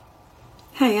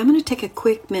Hey, I'm going to take a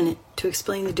quick minute to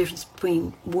explain the difference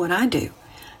between what I do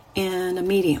and a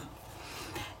medium.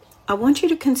 I want you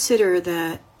to consider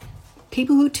that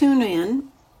people who tune in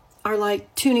are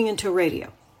like tuning into a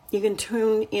radio. You can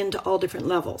tune into all different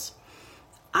levels.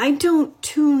 I don't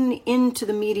tune into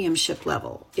the mediumship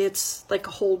level. It's like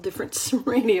a whole different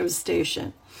radio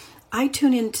station. I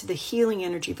tune into the healing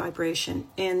energy vibration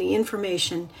and the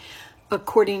information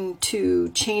according to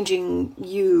changing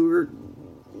you or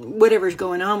whatever's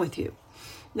going on with you.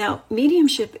 Now,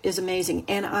 mediumship is amazing,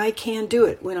 and I can do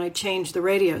it when I change the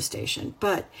radio station,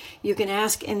 but you can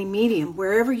ask any medium.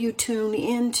 Wherever you tune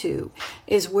into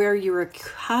is where you're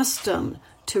accustomed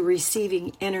to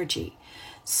receiving energy.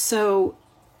 So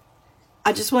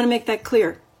I just want to make that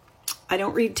clear. I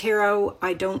don't read tarot.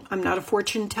 I'm not a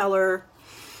fortune teller.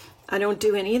 I don't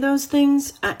do any of those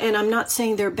things, and I'm not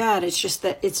saying they're bad. It's just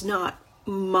that it's not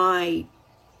my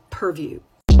purview.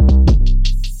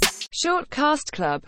 Shortcast Club.